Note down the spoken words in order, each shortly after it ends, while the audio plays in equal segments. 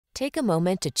Take a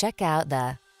moment to check out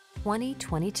the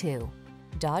 2022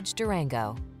 Dodge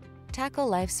Durango. Tackle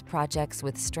life's projects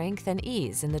with strength and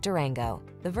ease in the Durango,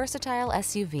 the versatile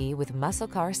SUV with muscle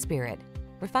car spirit.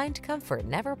 Refined comfort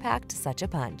never packed such a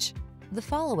punch. The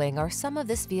following are some of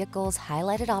this vehicle's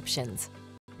highlighted options: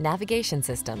 navigation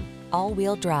system,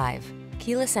 all-wheel drive,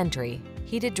 keyless entry,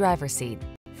 heated driver's seat,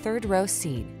 third row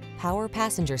seat, power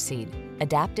passenger seat,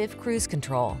 adaptive cruise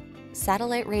control,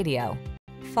 satellite radio,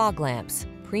 fog lamps,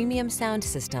 premium sound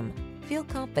system. Feel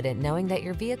confident knowing that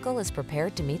your vehicle is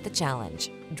prepared to meet the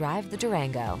challenge. Drive the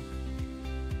Durango.